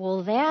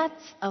 Well,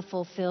 that's a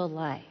fulfilled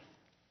life.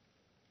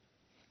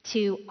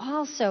 To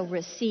also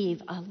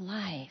receive a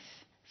life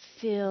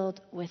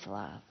filled with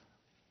love.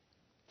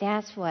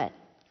 That's what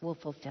will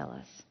fulfill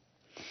us.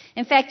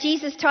 In fact,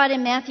 Jesus taught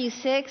in Matthew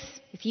 6,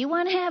 if you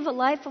want to have a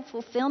life of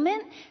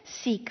fulfillment,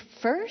 seek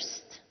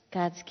first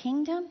God's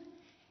kingdom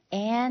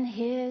and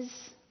his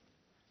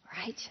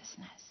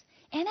righteousness.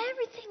 And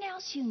everything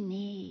else you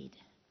need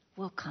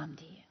will come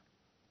to you.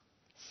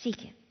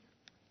 Seek it.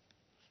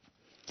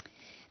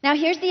 Now,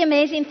 here's the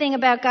amazing thing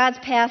about God's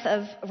path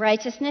of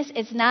righteousness.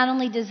 It's not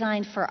only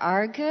designed for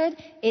our good,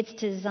 it's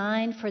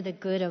designed for the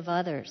good of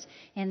others.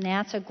 And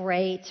that's a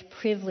great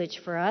privilege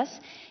for us.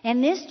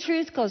 And this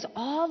truth goes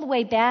all the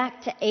way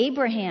back to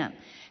Abraham.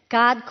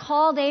 God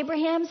called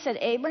Abraham, said,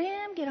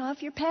 Abraham, get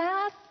off your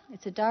path.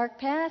 It's a dark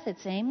path.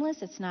 It's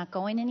aimless. It's not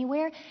going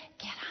anywhere.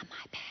 Get on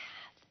my path.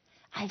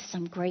 I have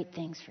some great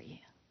things for you.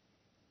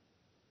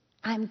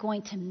 I'm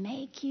going to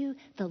make you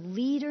the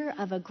leader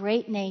of a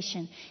great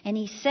nation. And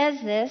he says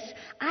this,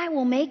 I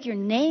will make your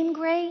name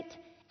great,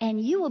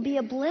 and you will be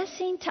a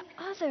blessing to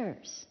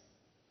others.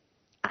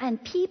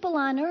 And people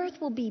on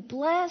earth will be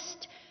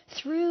blessed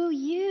through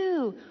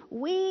you.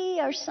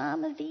 We are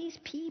some of these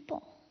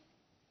people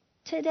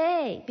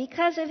today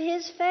because of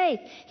his faith.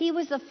 He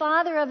was the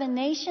father of a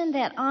nation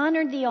that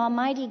honored the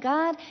Almighty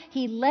God.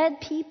 He led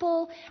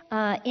people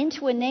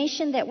into a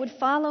nation that would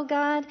follow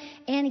God,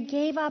 and he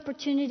gave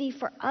opportunity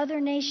for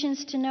other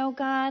nations to know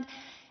God.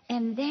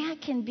 And that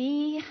can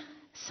be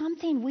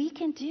something we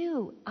can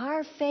do.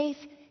 Our faith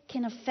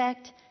can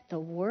affect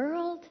the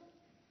world,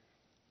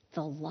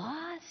 the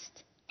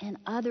lost, and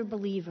other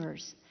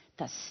believers.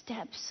 The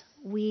steps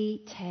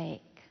we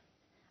take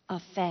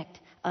affect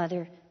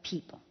other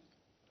people.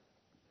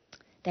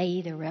 They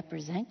either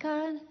represent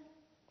God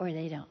or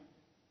they don't.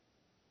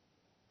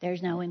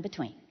 There's no in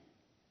between.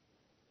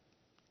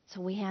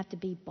 So we have to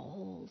be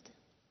bold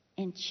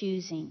in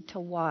choosing to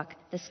walk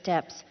the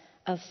steps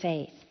of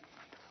faith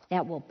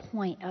that will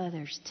point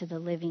others to the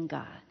living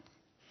God.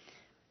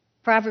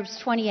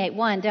 Proverbs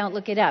 28:1, don't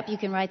look it up, you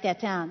can write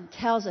that down,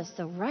 tells us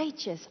the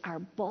righteous are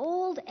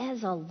bold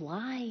as a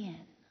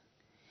lion.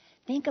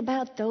 Think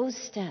about those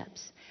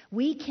steps.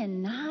 We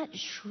cannot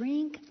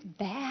shrink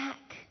back.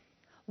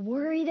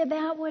 Worried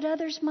about what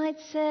others might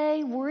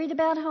say, worried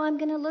about how I'm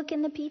going to look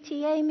in the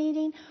PTA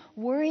meeting,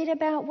 worried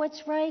about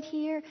what's right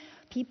here,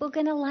 people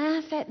going to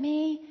laugh at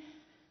me.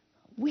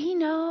 We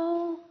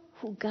know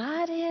who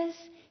God is.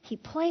 He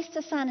placed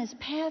us on his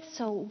path,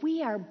 so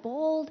we are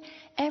bold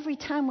every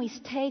time we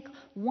take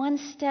one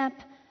step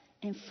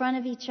in front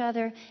of each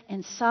other.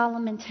 And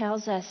Solomon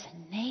tells us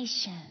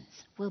nations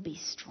will be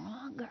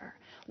stronger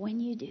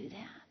when you do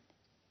that.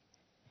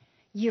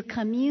 Your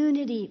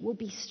community will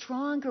be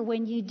stronger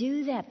when you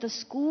do that. The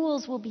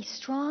schools will be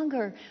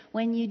stronger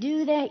when you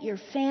do that. Your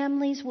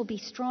families will be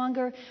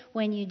stronger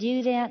when you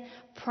do that.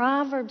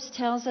 Proverbs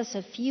tells us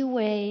a few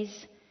ways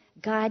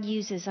God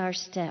uses our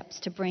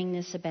steps to bring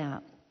this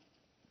about.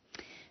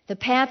 The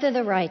path of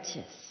the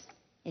righteous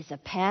is a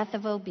path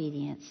of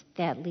obedience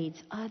that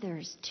leads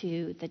others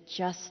to the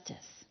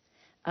justice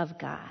of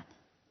God.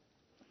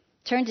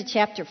 Turn to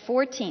chapter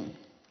 14,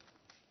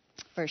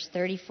 verse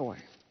 34.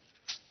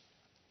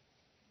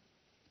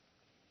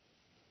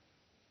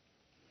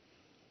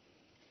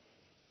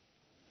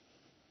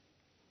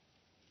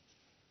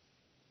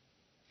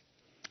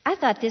 I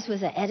thought this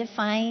was an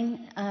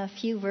edifying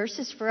few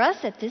verses for us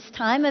at this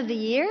time of the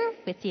year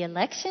with the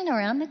election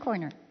around the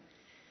corner.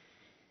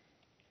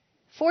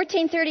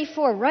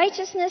 1434,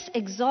 righteousness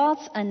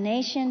exalts a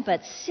nation,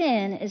 but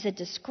sin is a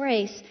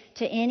disgrace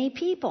to any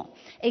people.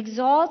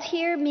 Exalt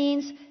here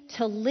means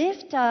to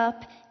lift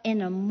up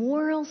in a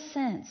moral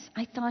sense.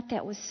 I thought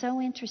that was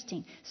so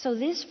interesting. So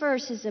this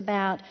verse is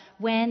about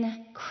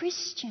when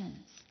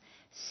Christians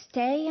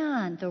stay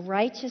on the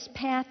righteous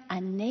path, a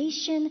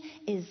nation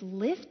is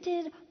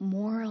lifted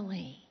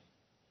morally.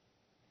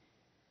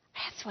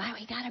 That's why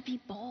we got to be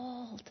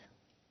bold.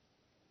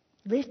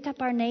 Lift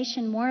up our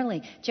nation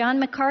morally. John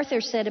MacArthur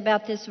said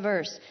about this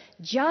verse,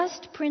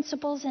 just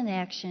principles and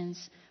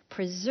actions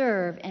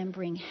preserve and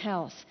bring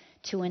health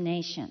to a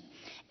nation.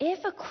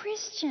 If a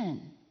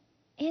Christian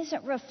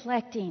isn't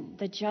reflecting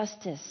the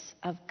justice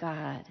of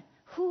God,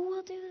 who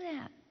will do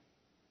that?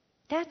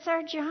 That's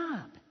our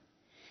job.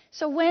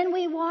 So when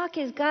we walk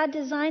as God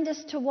designed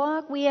us to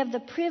walk, we have the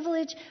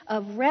privilege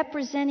of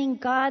representing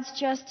God's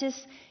justice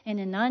in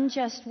an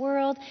unjust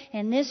world.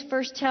 And this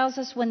verse tells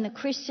us when the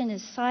Christian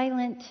is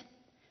silent,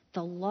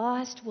 the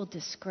lost will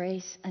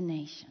disgrace a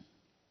nation.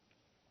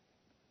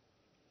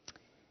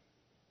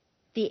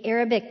 The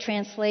Arabic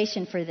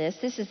translation for this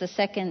is the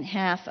second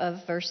half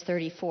of verse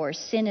 34.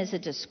 Sin is a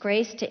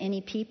disgrace to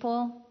any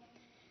people.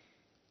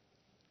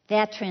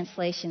 That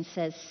translation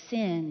says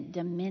sin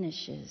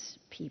diminishes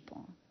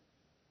people.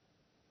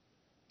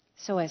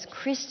 So as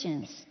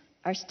Christians,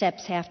 our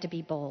steps have to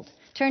be bold.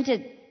 Turn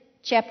to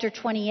chapter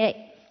 28.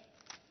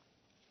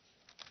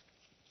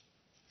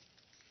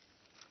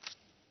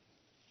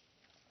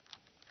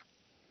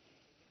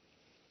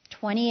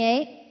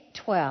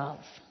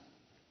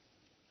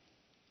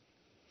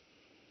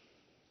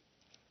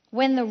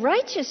 When the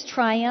righteous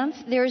triumph,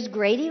 there is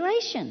great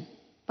elation.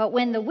 But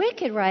when the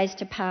wicked rise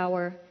to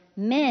power,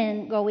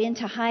 men go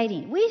into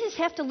hiding. We just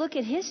have to look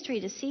at history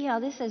to see how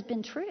this has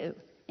been true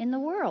in the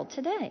world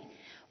today.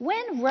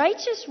 When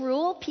righteous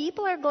rule,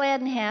 people are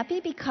glad and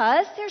happy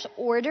because there's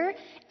order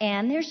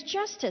and there's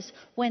justice.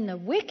 When the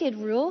wicked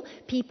rule,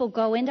 people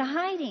go into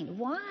hiding.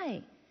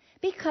 Why?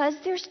 Because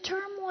there's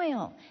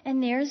turmoil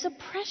and there's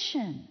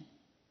oppression.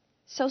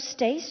 So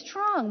stay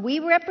strong. We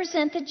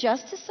represent the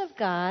justice of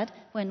God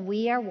when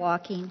we are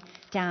walking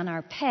down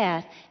our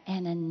path,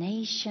 and a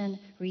nation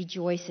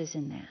rejoices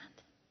in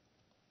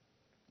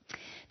that.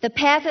 The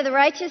path of the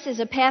righteous is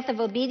a path of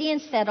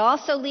obedience that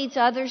also leads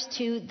others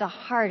to the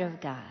heart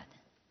of God.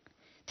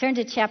 Turn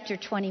to chapter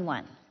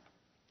 21.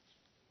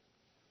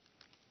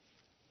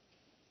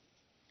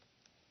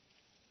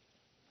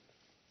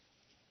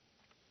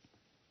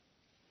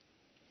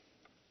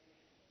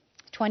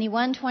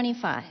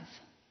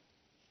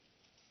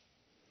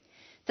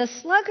 The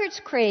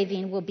sluggard's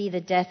craving will be the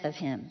death of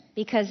him,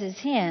 because his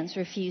hands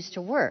refuse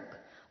to work.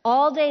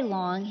 All day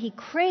long he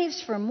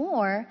craves for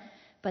more,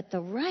 but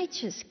the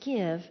righteous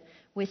give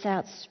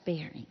without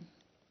sparing.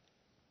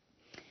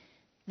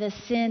 The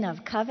sin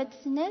of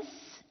covetousness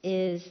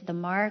is the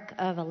mark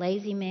of a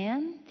lazy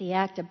man. The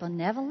act of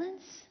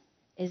benevolence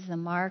is the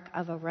mark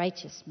of a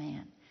righteous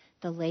man.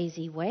 The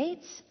lazy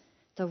waits,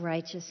 the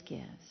righteous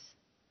gives.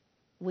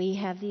 We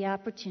have the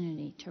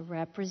opportunity to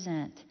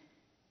represent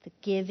the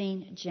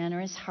giving,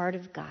 generous heart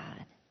of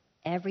God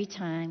every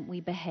time we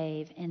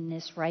behave in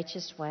this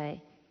righteous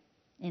way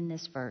in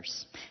this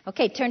verse.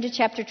 Okay, turn to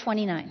chapter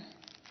 29.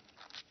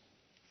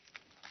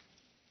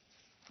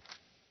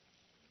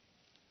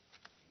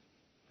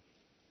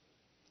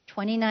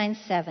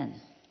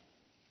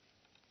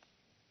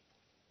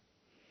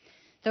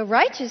 The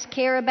righteous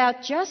care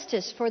about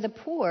justice for the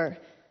poor,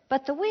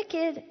 but the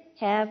wicked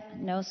have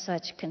no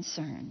such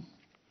concern.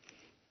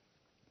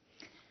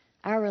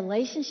 Our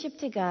relationship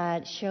to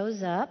God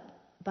shows up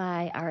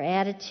by our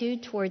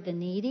attitude toward the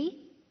needy.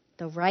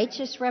 The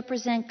righteous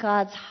represent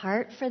God's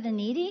heart for the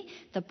needy.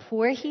 The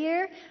poor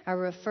here are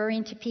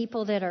referring to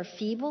people that are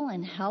feeble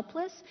and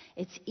helpless.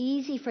 It's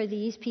easy for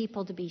these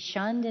people to be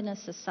shunned in a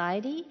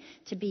society,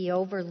 to be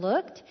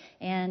overlooked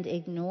and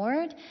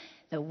ignored.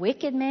 The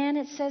wicked man,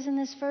 it says in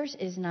this verse,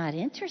 is not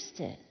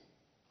interested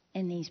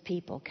in these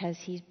people because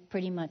he's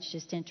pretty much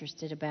just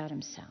interested about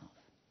himself.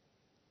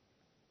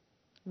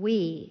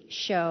 We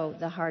show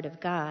the heart of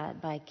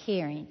God by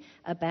caring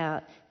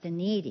about the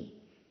needy.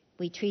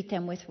 We treat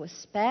them with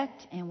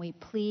respect and we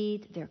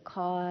plead their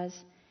cause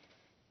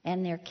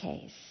and their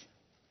case.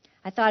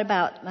 I thought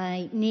about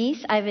my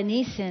niece. I have a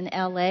niece in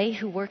LA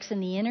who works in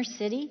the inner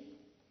city.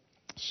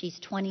 She's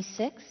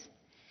 26,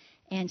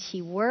 and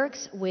she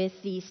works with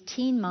these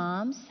teen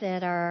moms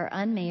that are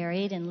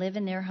unmarried and live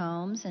in their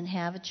homes and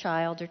have a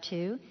child or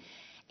two.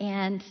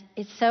 And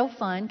it's so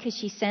fun because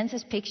she sends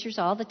us pictures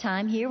all the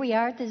time. Here we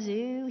are at the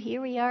zoo.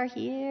 Here we are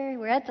here.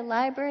 We're at the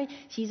library.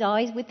 She's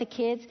always with the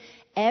kids.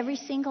 Every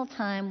single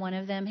time one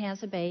of them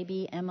has a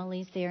baby,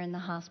 Emily's there in the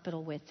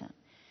hospital with them.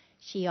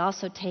 She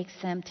also takes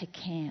them to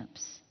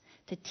camps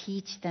to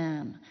teach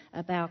them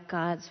about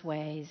God's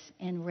ways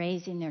and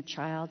raising their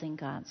child in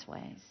God's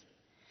ways.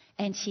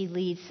 And she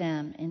leads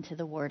them into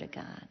the Word of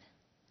God.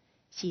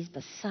 She's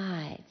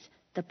besides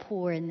the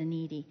poor and the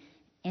needy,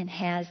 and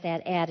has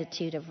that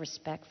attitude of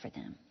respect for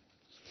them.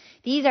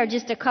 These are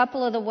just a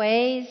couple of the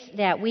ways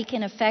that we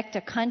can affect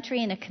a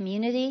country and a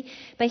community.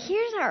 But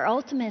here's our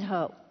ultimate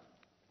hope.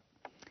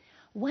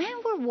 When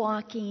we're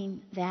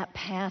walking that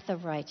path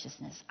of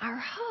righteousness, our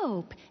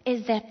hope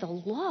is that the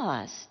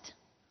lost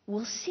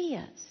will see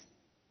us.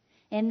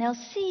 And they'll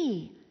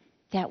see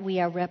that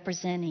we are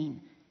representing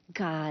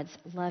God's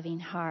loving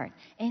heart.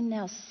 And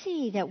they'll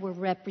see that we're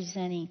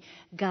representing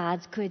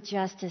God's good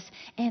justice.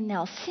 And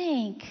they'll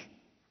think,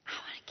 I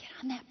want to get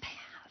on that path.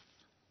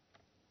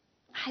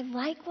 I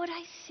like what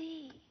I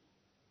see.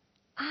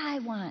 I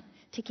want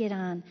to get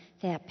on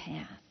that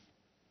path.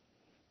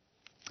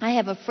 I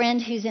have a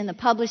friend who's in the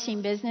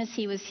publishing business.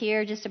 He was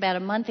here just about a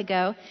month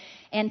ago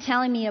and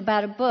telling me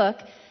about a book.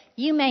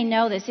 You may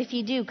know this. If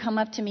you do, come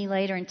up to me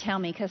later and tell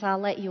me, because I'll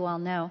let you all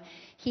know.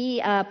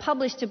 He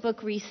published a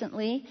book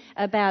recently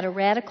about a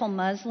radical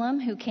Muslim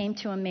who came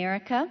to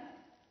America.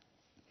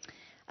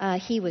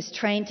 He was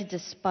trained to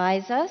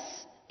despise us,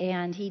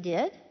 and he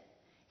did.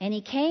 And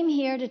he came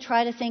here to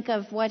try to think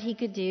of what he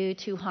could do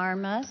to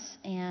harm us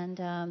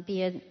and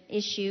be an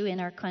issue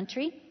in our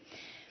country.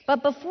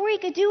 But before he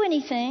could do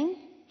anything,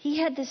 he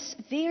had this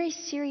very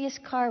serious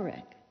car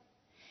wreck.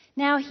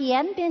 Now, he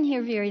hadn't been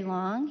here very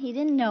long. He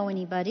didn't know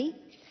anybody.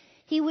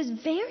 He was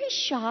very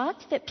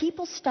shocked that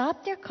people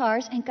stopped their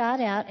cars and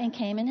got out and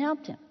came and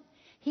helped him.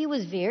 He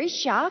was very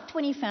shocked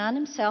when he found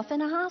himself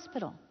in a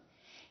hospital.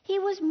 He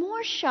was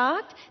more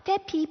shocked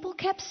that people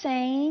kept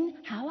saying,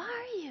 "How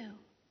are you?"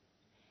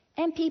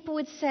 And people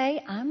would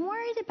say, "I'm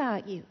worried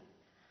about you.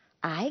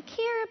 I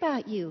care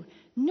about you."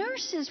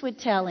 Nurses would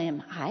tell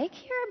him, "I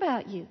care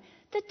about you."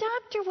 The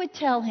doctor would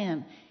tell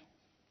him.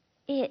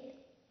 It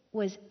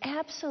was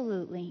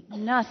absolutely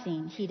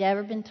nothing he'd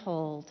ever been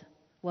told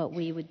what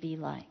we would be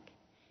like.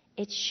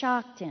 It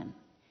shocked him.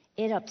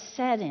 It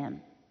upset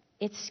him.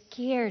 It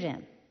scared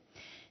him.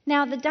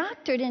 Now, the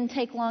doctor didn't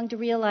take long to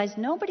realize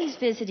nobody's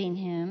visiting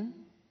him.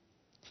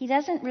 He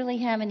doesn't really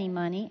have any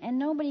money, and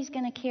nobody's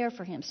going to care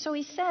for him. So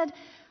he said,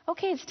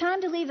 "Okay, it's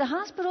time to leave the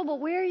hospital, but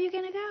where are you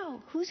going to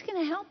go? Who's going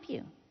to help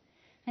you?"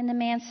 And the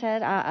man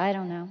said, I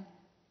don't know.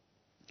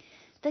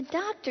 The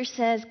doctor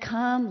says,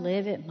 "Come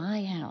live at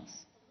my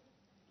house.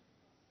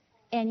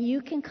 And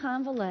you can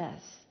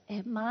convalesce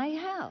at my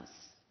house,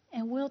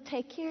 and we'll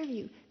take care of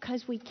you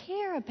because we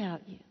care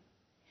about you."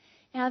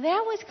 Now,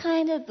 that was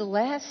kind of the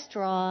last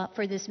straw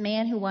for this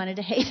man who wanted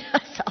to hate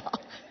us all.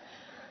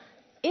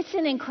 It's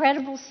an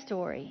incredible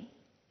story.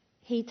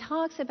 He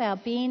talks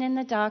about being in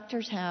the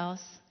doctor's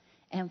house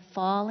and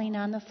falling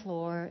on the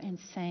floor and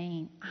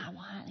saying, "I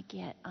want to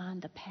get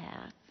on the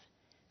path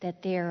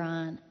that they're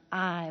on.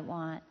 I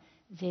want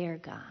their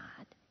God."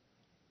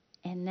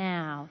 And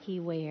now he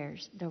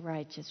wears the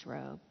righteous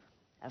robe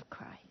of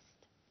Christ.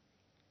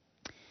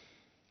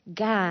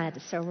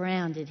 God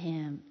surrounded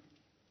him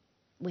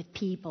with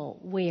people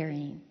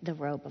wearing the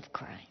robe of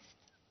Christ.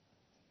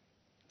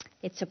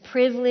 It's a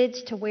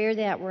privilege to wear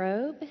that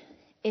robe.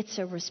 It's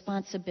a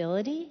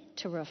responsibility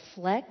to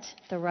reflect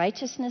the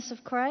righteousness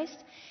of Christ.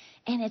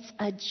 And it's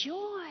a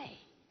joy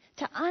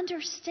to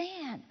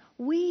understand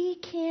we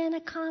can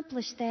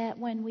accomplish that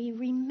when we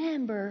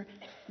remember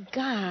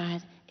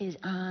God is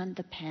on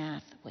the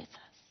path with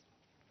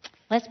us.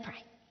 Let's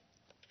pray.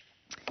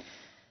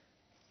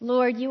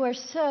 Lord, you are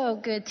so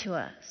good to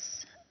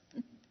us.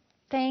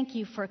 Thank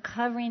you for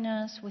covering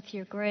us with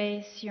your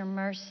grace, your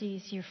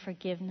mercies, your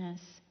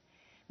forgiveness.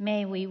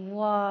 May we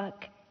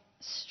walk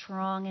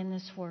strong in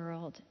this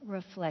world,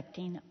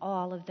 reflecting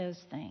all of those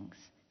things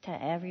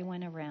to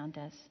everyone around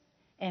us.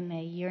 And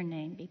may your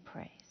name be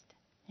praised.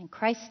 In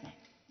Christ's name,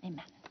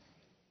 amen.